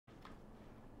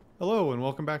Hello and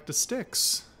welcome back to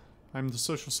Styx. I'm the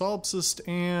social solipsist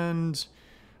and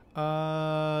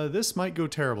this might go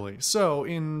terribly. So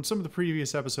in some of the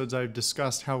previous episodes I've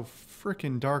discussed how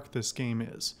frickin' dark this game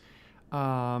is.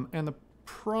 And the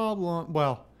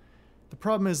problem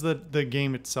is that the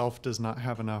game itself does not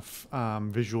have enough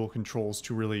visual controls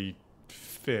to really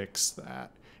fix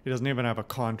that. It doesn't even have a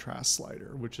contrast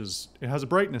slider, it has a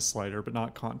brightness slider but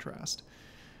not contrast.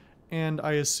 And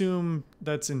I assume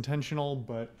that's intentional,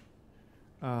 but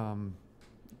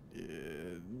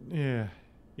yeah,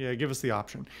 give us the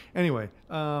option. Anyway,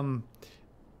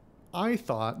 I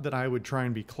thought that I would try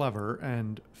and be clever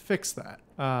and fix that.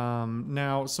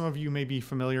 Now, some of you may be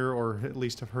familiar or at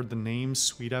least have heard the name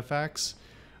SweetFX.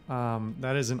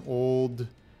 That is an old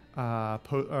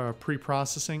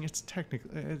pre-processing. It's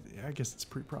technically, I guess it's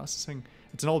pre-processing.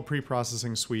 It's an old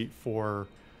pre-processing suite for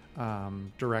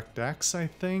DirectX, I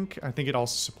think. I think it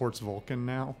also supports Vulkan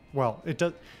now. Well, it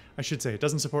does. I should say it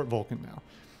doesn't support Vulkan now.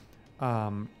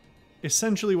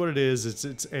 Essentially, what it is,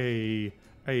 it's an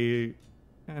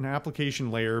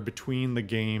application layer between the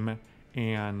game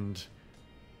and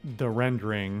the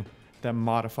rendering that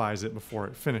modifies it before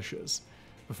it finishes,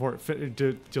 before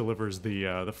it delivers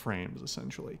the frames,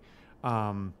 essentially.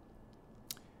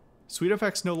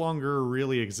 SweetFX no longer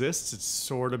really exists. It's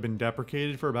sort of been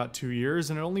deprecated for about 2 years,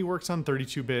 and it only works on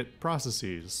 32-bit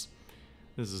processes.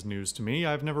 This is news to me.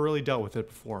 I've never really dealt with it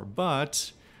before,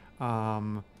 but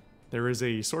there is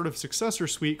a sort of successor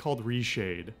suite called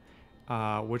Reshade,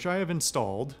 which I have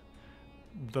installed.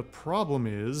 The problem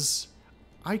is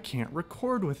I can't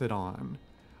record with it on,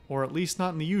 or at least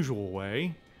not in the usual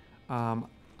way.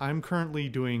 I'm currently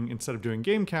doing, instead of doing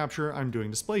game capture, I'm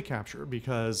doing display capture,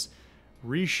 because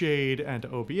Reshade and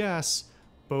OBS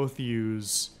both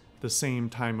use the same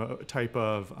type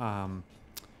of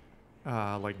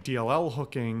like DLL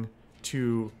hooking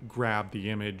to grab the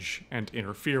image and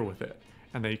interfere with it,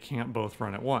 and they can't both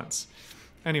run at once.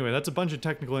 Anyway, that's a bunch of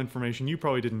technical information you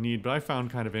probably didn't need, but I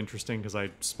found kind of interesting because I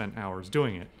spent hours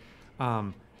doing it.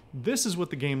 This is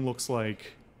what the game looks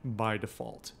like by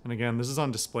default. And again, this is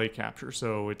on display capture,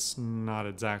 so it's not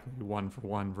exactly one for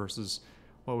one versus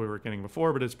what we were getting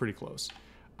before, but it's pretty close.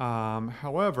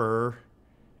 However,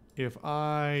 if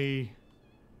I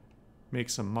make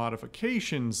some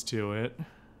modifications to it,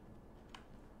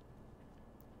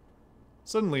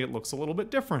 suddenly it looks a little bit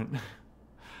different.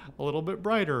 A little bit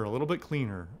brighter, a little bit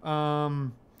cleaner.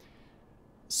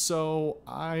 So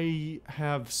I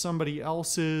have somebody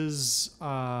else's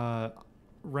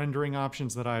rendering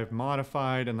options that I've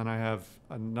modified, and then I have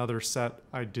another set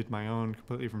I did my own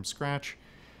completely from scratch.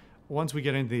 Once we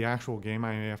get into the actual game,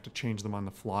 I may have to change them on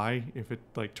the fly if it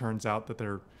like turns out that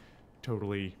they're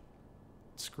totally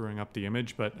screwing up the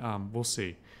image, but we'll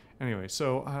see. Anyway,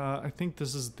 so I think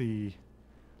this is the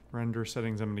render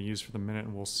settings I'm going to use for the minute,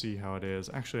 and we'll see how it is.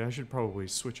 Actually, I should probably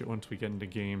switch it once we get into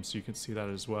game so you can see that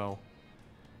as well,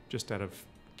 just out of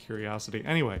curiosity.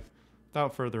 Anyway,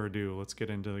 without further ado, let's get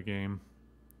into the game.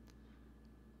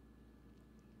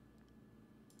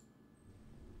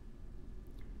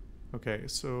 Okay,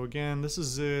 so again, this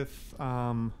is if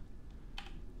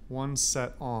one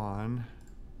set on,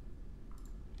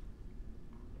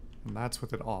 and that's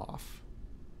with it off.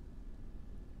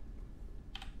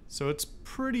 So it's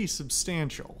pretty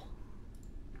substantial.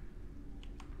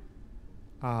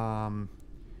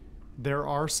 There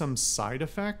are some side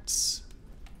effects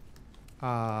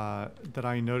that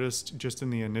I noticed just in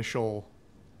the initial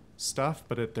stuff,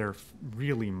 but they're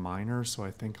really minor, so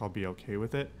I think I'll be okay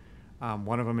with it.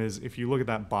 One of them is, if you look at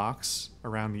that box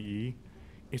around the E,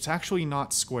 it's actually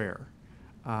not square,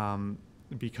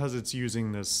 because it's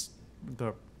using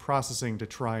the processing to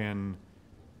try and,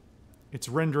 it's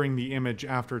rendering the image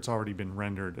after it's already been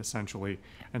rendered, essentially.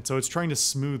 And so it's trying to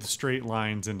smooth straight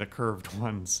lines into curved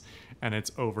ones, and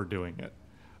it's overdoing it.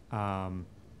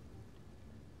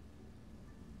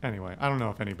 Anyway, I don't know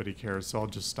if anybody cares, so I'll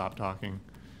just stop talking.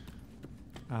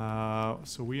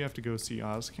 So we have to go see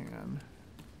Ozcan.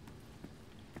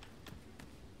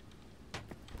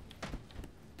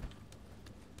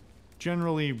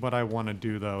 Generally, what I want to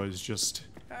do, though, is just...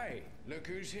 Hey, look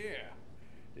who's here.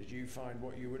 Did you find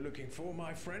what you were looking for,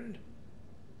 my friend?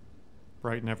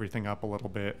 brighten everything up a little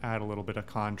bit, add a little bit of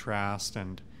contrast,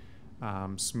 and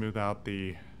smooth out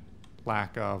the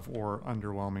lack of or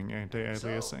underwhelming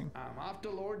anti-aliasing. So, I'm off to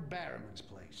Lord Barrowman's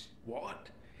place. What?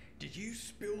 Did you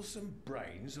spill some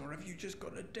brains, or have you just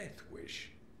got a death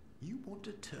wish? You want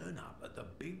to turn up at the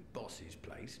big boss's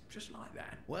place just like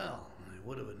that? Well, I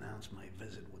would have announced my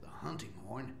visit with a hunting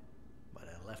horn, but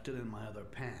I left it in my other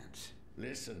pants.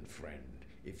 Listen, friend,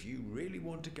 if you really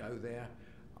want to go there,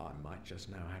 I might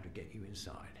just know how to get you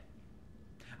inside.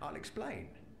 I'll explain,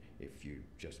 if you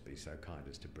just be so kind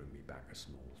as to bring me back a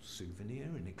small souvenir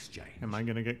in exchange. Am I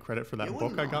gonna get credit for that You book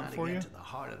wouldn't I know got how to for get you? to the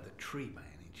heart of the tree by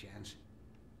any chance,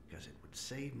 because it would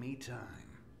save me time.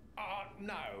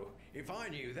 No. If I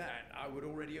knew that, I would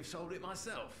already have sold it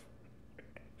myself.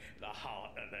 The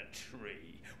heart of the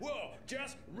tree. Well,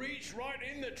 just reach right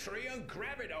in the tree and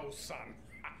grab it, old son.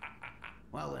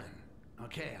 Well then,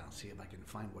 okay, I'll see if I can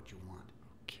find what you want.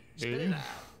 Spit Okay. it out.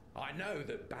 I know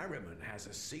that Barrowman has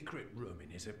a secret room in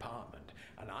his apartment,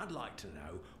 and I'd like to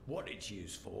know what it's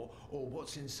used for or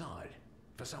what's inside.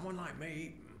 For someone like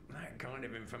me, that kind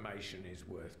of information is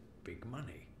worth big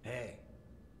money. Hey,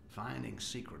 finding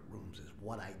secret rooms is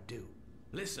what I do.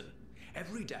 Listen,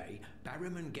 every day,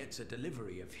 Barrowman gets a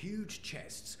delivery of huge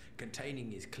chests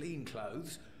containing his clean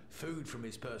clothes, food from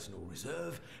his personal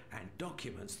reserve, and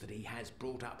documents that he has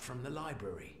brought up from the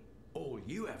library. All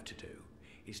you have to do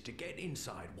is to get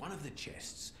inside one of the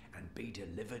chests and be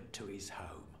delivered to his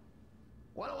home.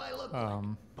 What do I look like?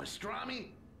 Pastrami?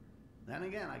 Then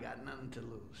again, I got nothing to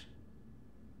lose.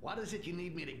 What is it you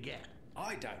need me to get?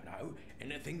 I don't know.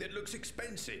 Anything that looks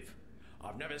expensive.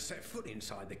 I've never set foot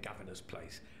inside the governor's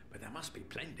place, but there must be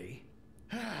plenty.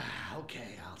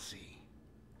 Okay, I'll see.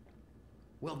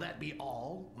 Will that be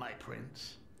all, my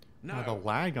prince? No, the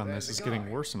lag on there's this a is getting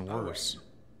guy, worse and worse. Owen,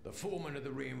 the foreman of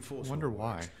the reinforcement. Wonder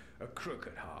why. works, a crook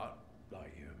at heart,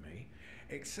 like you and me.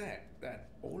 Except that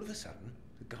all of a sudden,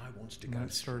 the guy wants to go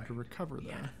That started to straight. recover He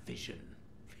had there. a vision.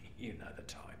 You know the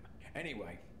type.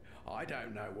 Anyway, I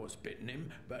don't know what's bitten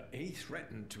him, but he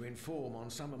threatened to inform on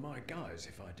some of my guys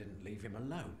if I didn't leave him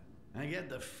alone. I get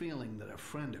the feeling that a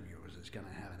friend of yours is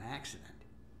gonna have an accident.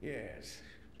 Yes,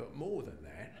 but more than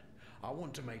that, I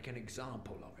want to make an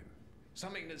example of him.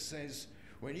 Something that says,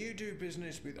 when you do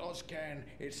business with Ozcan,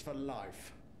 it's for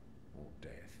life or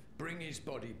death. Bring his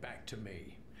body back to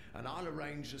me, and I'll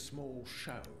arrange a small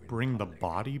show. in Bring the public.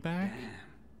 body back? Damn,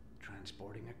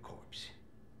 transporting a corpse.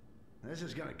 This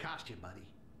is gonna cost you, buddy.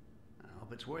 I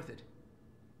hope it's worth it.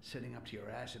 Sitting up to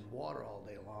your ass in water all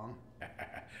day long.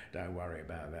 Don't worry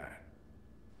about that.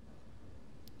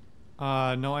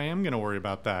 No, I am gonna worry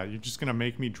about that. You're just gonna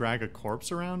make me drag a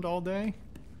corpse around all day?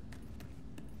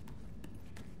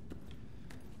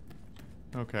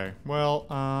 Okay, well,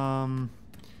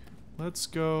 let's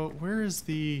go. Where is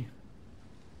the...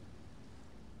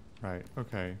 Right,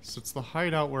 okay. So it's the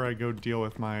hideout where I go deal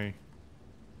with my...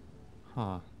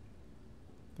 Huh.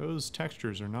 Those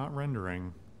textures are not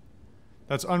rendering.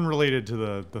 That's unrelated to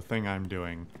the thing I'm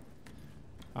doing.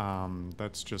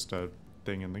 That's just a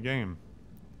thing in the game.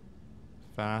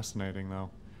 Fascinating,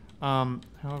 though.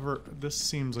 However, this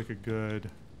seems like a good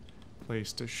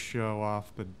place to show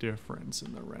off the difference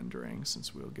in the rendering,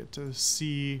 since we'll get to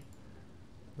see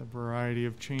the variety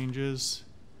of changes.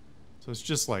 So it's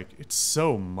just like, it's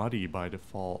so muddy by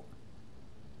default.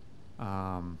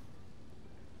 And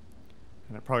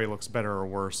it probably looks better or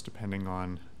worse depending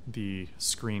on the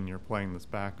screen you're playing this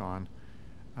back on.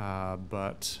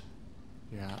 But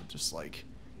yeah, just like,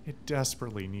 it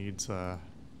desperately needs a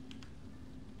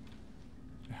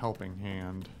helping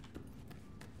hand.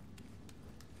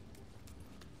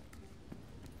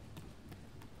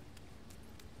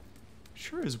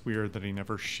 Sure is weird that he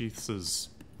never sheaths his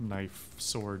knife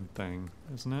sword thing,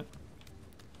 isn't it?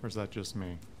 Or is that just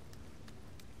me?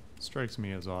 Strikes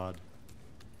me as odd.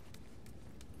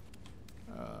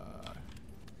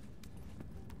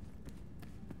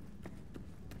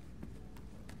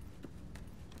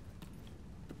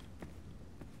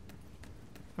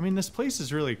 I mean, this place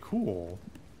is really cool,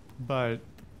 but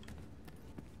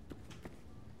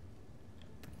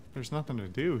there's nothing to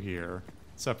do here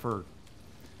except for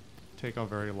take a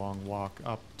very long walk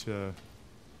up to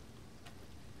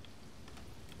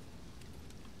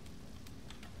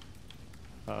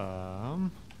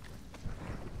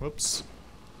whoops.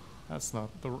 That's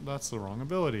the wrong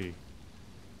ability.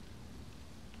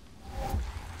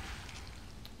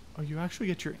 Oh, you actually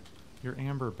get your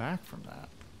amber back from that.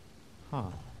 Huh.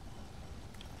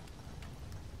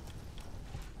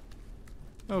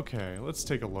 Okay, let's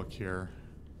take a look here.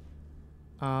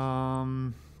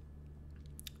 So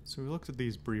we looked at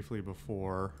these briefly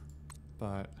before,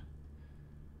 but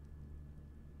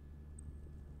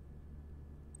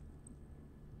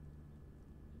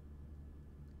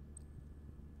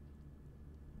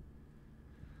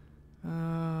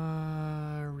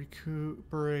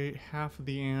recuperate half of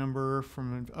the amber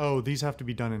from... Oh, these have to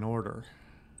be done in order.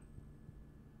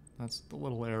 That's the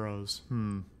little arrows.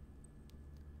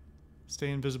 Stay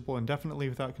invisible indefinitely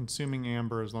without consuming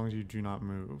amber as long as you do not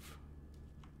move.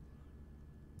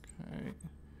 Okay.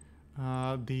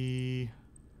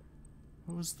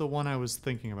 What was the one I was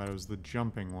thinking about? It was the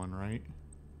jumping one, right?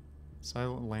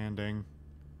 Silent landing.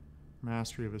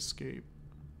 Mastery of escape.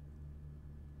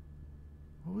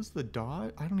 What was the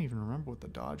dodge? I don't even remember what the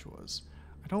dodge was.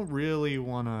 I don't really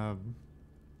want to...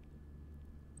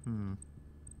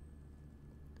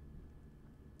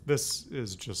 This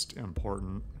is just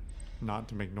important. Not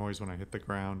to make noise when I hit the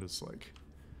ground is like...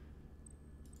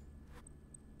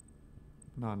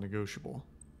 non-negotiable.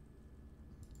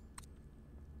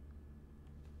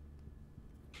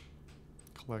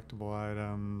 Collectible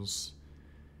items.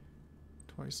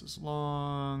 Twice as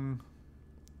long.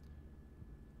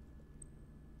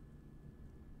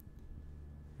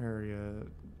 Area.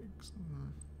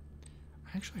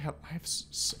 I actually have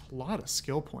a lot of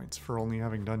skill points for only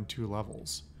having done 2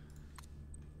 levels.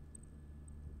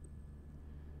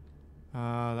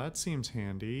 That seems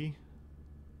handy.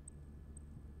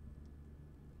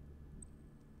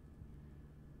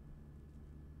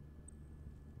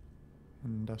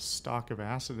 And a stock of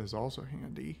acid is also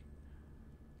handy.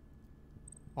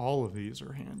 All of these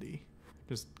are handy.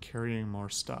 Just carrying more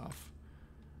stuff.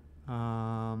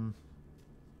 Oh,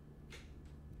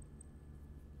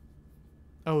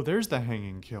 there's the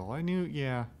hanging kill. I knew,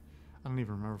 yeah. I don't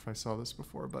even remember if I saw this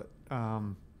before, but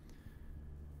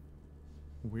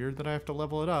weird that I have to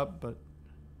level it up, but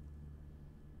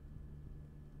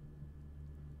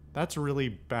that's really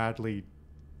badly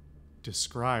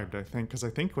described, I think, because I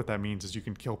think what that means is you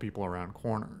can kill people around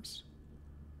corners.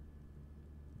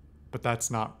 But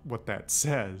that's not what that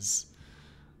says.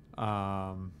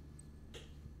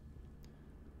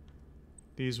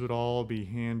 These would all be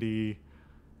handy.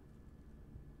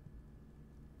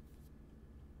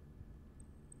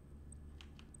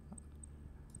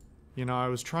 You know, I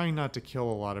was trying not to kill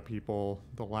a lot of people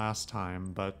the last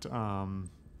time, but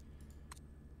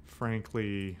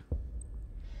frankly,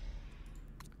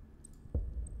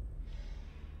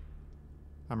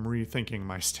 I'm rethinking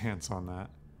my stance on that.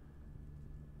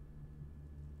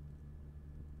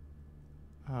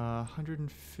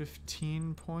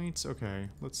 115 points? Okay,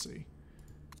 let's see.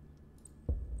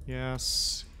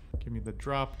 Yes, give me the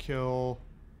drop kill,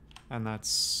 and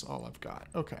that's all I've got.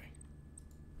 Okay.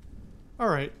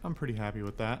 Alright, I'm pretty happy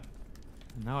with that.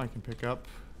 And now I can pick up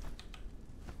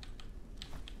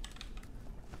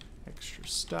extra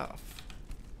stuff.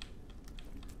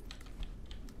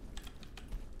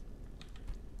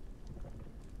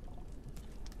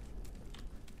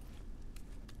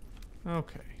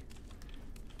 Okay.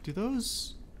 Do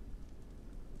those...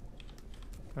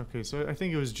 Okay, so I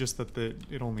think it was just that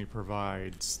it only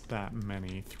provides that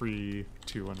many. 3,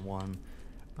 2, and 1.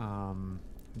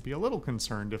 I'd be a little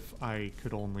concerned if I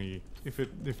could only...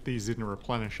 If these didn't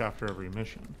replenish after every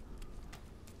mission.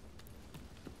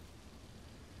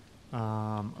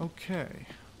 Okay.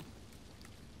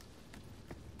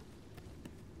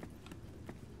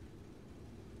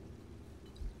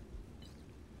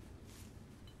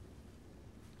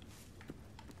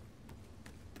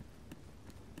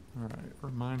 Alright,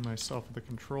 remind myself of the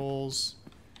controls.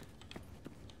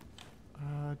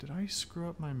 Did I screw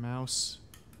up my mouse?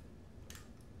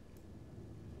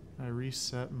 I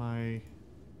reset my... I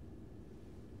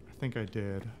think I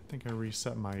did. I think I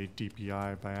reset my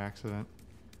DPI by accident.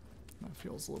 That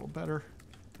feels a little better.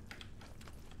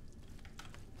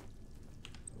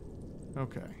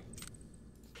 Okay.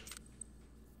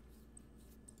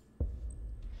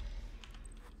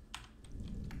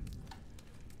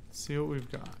 Let's see what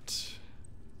we've got.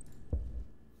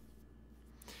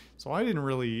 So I didn't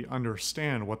really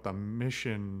understand what the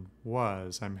mission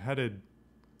was. I'm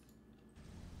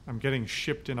getting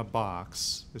shipped in a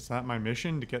box. Is that my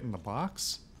mission, to get in the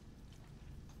box?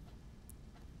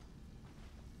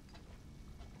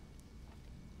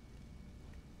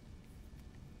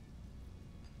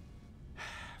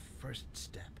 First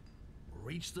step.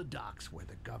 Reach the docks where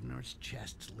the governor's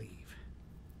chests leave.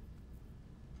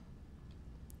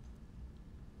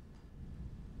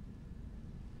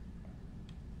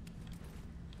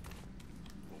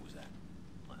 What was that?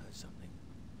 I heard something.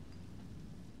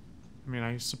 I mean,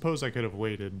 I suppose I could have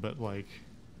waited, but, like,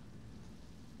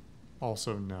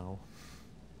 also no.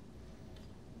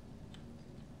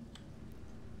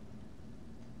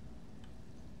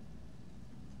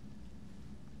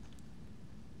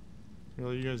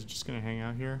 Really, you guys are just gonna hang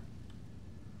out here?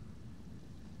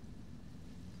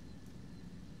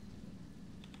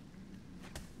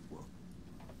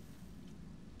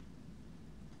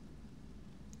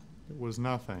 It was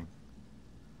nothing.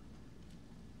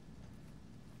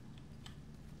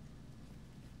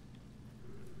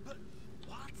 What?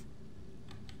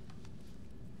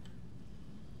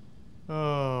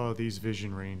 Oh, these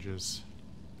vision ranges.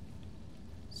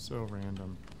 So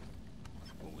random.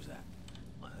 What was that?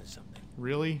 I heard something.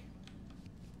 Really?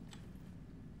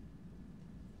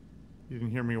 You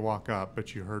didn't hear me walk up,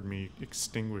 but you heard me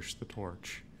extinguish the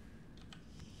torch.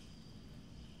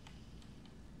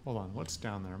 Hold on, what's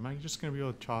down there? Am I just gonna be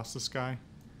able to toss this guy?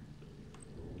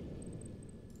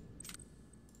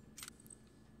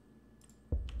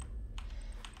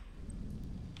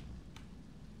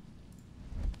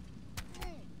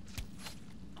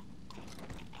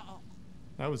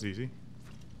 That was easy.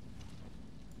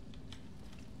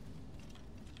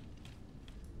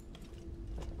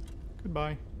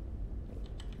 Goodbye.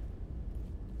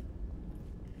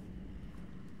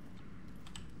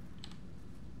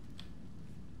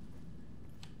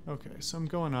 Okay, so I'm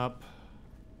going up.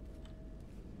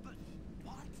 But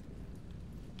what?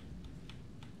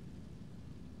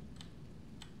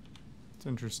 It's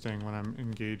interesting when I'm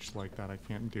engaged like that, I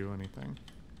can't do anything.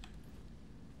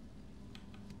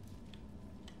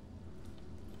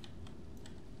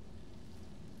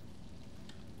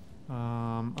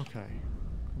 Okay.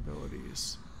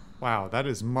 Abilities. Wow, that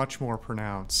is much more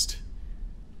pronounced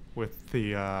with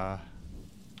the,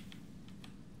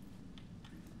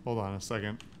 Hold on a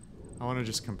second. I want to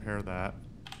just compare that.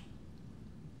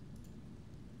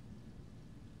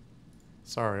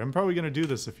 Sorry, I'm probably going to do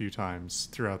this a few times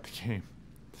throughout the game.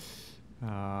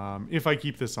 If I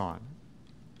keep this on.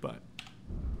 But,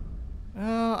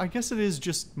 I guess it is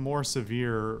just more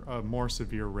severe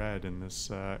red in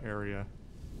this area.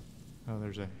 Oh,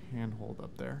 there's a handhold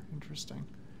up there. Interesting.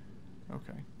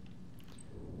 Okay.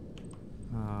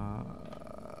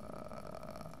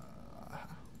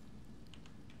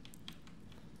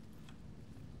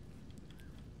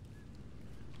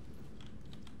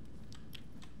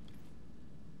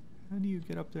 How do you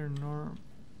get up there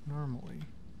normally?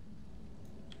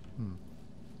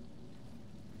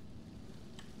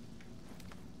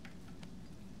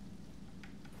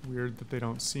 Weird that they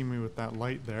don't see me with that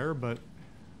light there, but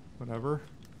whatever.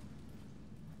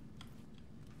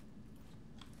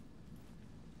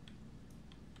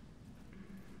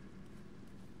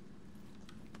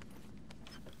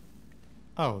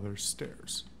 Oh, there's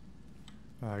stairs.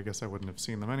 I guess I wouldn't have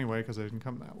seen them anyway because I didn't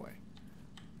come that way.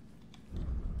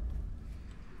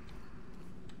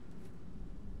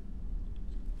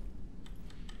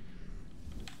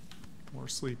 More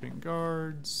sleeping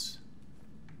guards.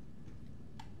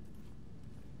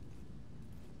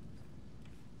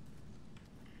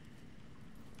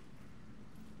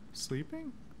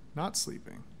 Sleeping? Not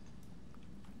sleeping.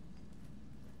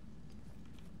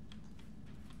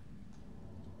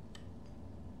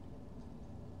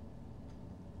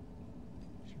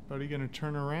 Is your buddy gonna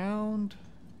turn around?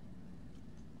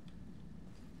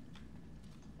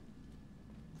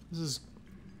 This is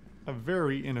a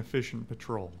very inefficient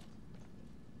patrol.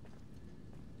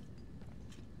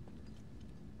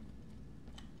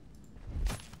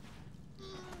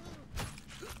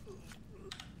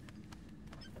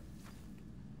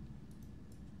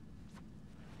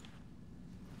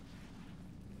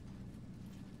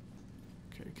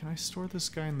 Can I store this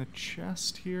guy in the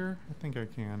chest here? I think I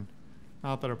can.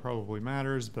 Not that it probably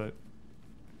matters, but...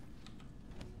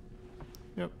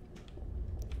 Yep.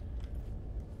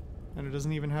 And it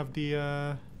doesn't even have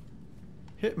the,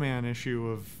 Hitman issue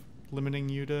of limiting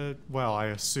you to... Well, I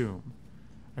assume.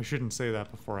 I shouldn't say that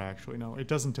before I actually know. It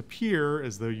doesn't appear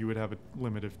as though you would have a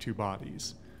limit of 2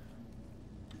 bodies.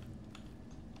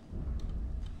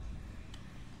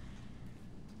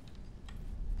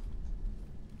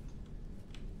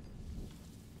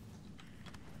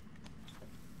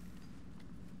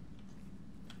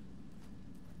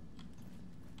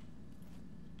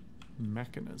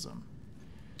 Mechanism.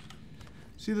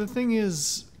 See, the thing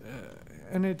is,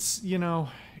 and it's, you know,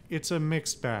 it's a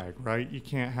mixed bag, right? You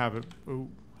can't have it... Oh,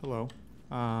 hello.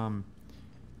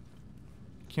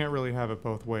 Can't really have it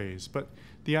both ways. But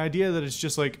the idea that it's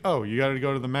just like, oh, you gotta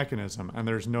go to the mechanism, and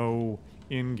there's no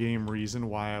in-game reason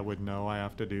why I would know I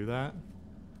have to do that,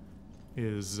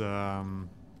 is, not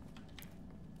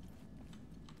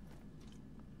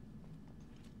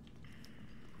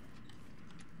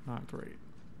great.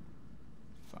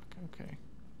 Fuck, okay.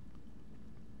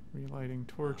 Relighting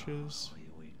torches. Oh,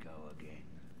 here we go again.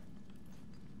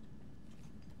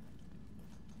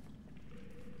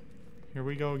 Here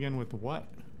we go again with what?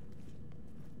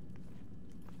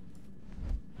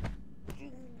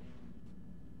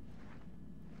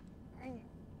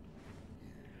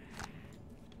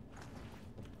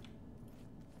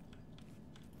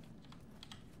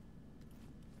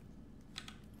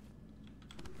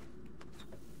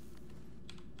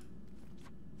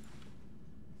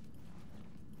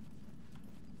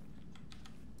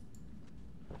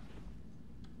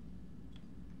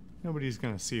 Nobody's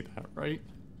gonna see that, right?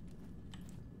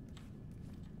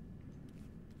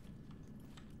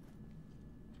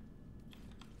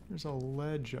 There's a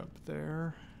ledge up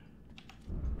there.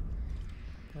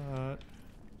 But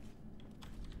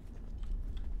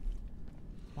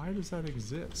why does that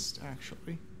exist,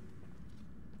 actually?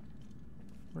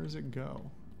 Where does it go?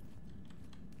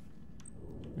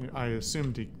 I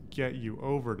assume to get you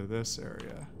over to this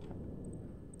area.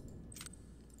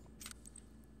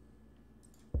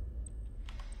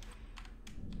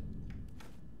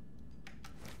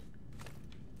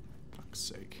 Fuck's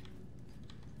sake.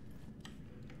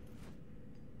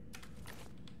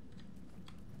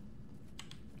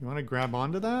 You want to grab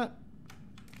onto that?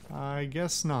 I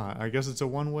guess not. I guess it's a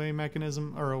one-way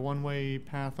mechanism, or a one-way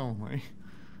path only.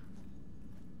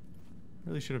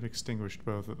 Really should have extinguished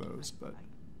both of those, but...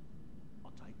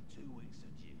 I'll take 2 weeks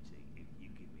of duty if you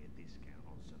give me a discount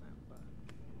on some amber.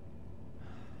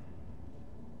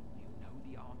 You know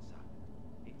the answer.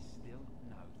 It's still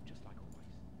no, just like always.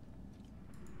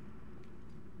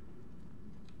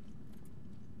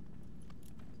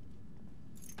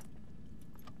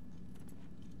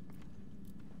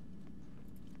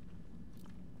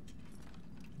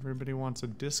 Everybody wants a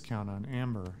discount on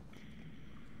amber.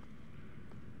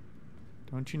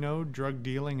 Don't you know drug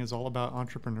dealing is all about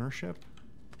entrepreneurship?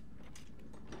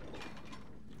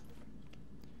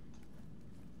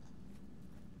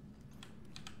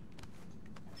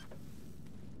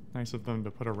 Nice of them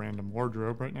to put a random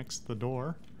wardrobe right next to the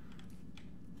door.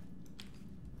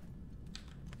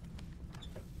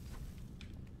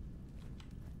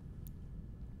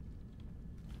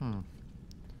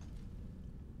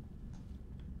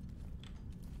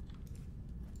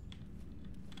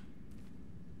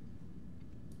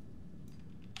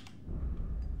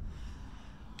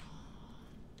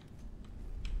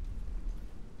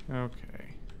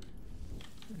 Okay.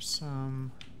 There's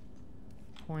some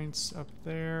points up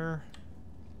there.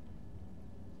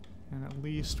 And at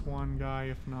least one guy,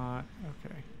 if not...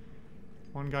 Okay.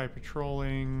 One guy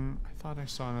patrolling. I thought I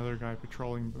saw another guy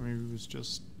patrolling, but maybe it was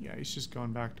just... Yeah, he's just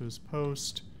going back to his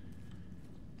post.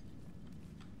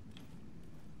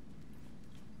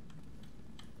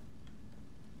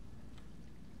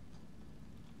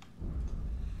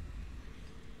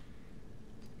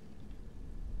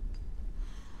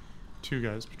 Two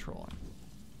guys patrolling.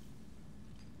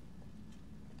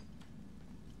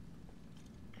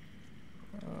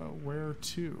 Where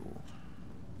to?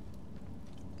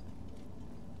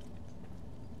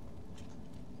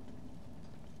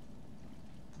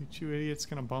 You two idiots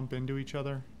gonna bump into each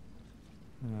other?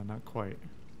 Not quite.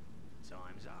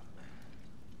 Time's up.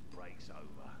 Break's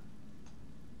over.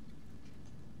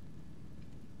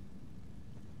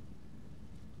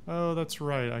 Oh, that's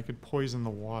right. I could poison the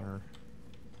water.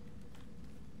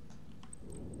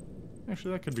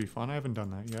 Actually, that could be fun. I haven't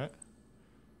done that yet.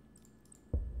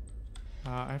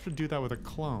 I have to do that with a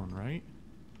clone, right?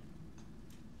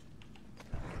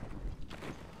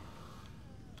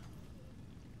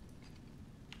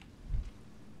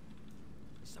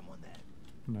 Someone there.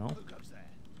 No. Who goes there?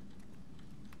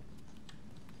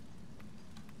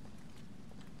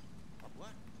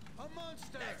 What? A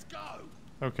monster! Let's go!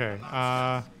 Okay,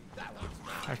 I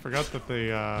forgot that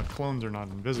the clones are not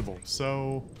invisible,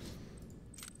 so...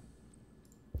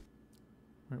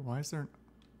 Wait, why is there...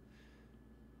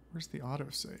 Where's the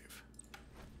autosave?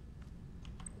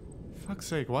 Fuck's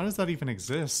sake, why does that even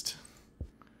exist?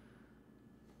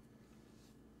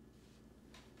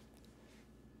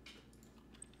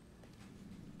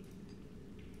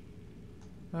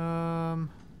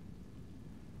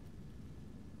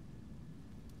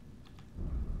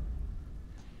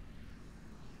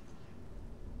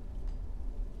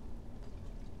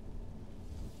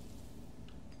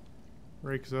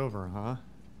 Break's over, huh?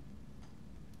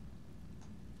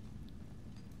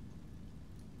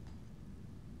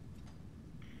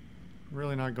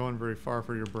 Really not going very far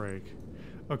for your break.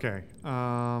 Okay,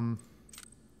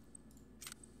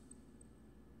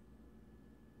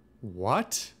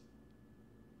 what?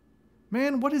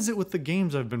 Man, what is it with the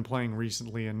games I've been playing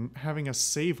recently and having a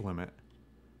save limit?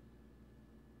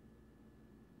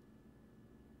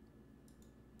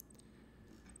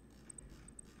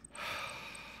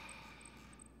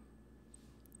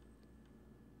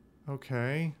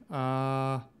 Okay,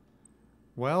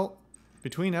 well,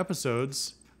 between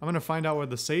episodes, I'm gonna find out where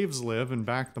the saves live and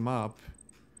back them up.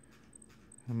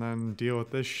 And then deal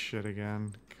with this shit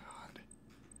again. God.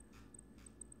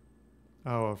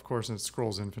 Oh, of course it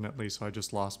scrolls infinitely, so I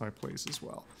just lost my place as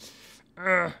well.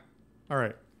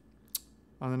 Alright.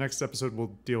 On the next episode,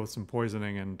 we'll deal with some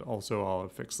poisoning, and also I'll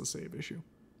fix the save issue.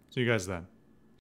 See you guys then.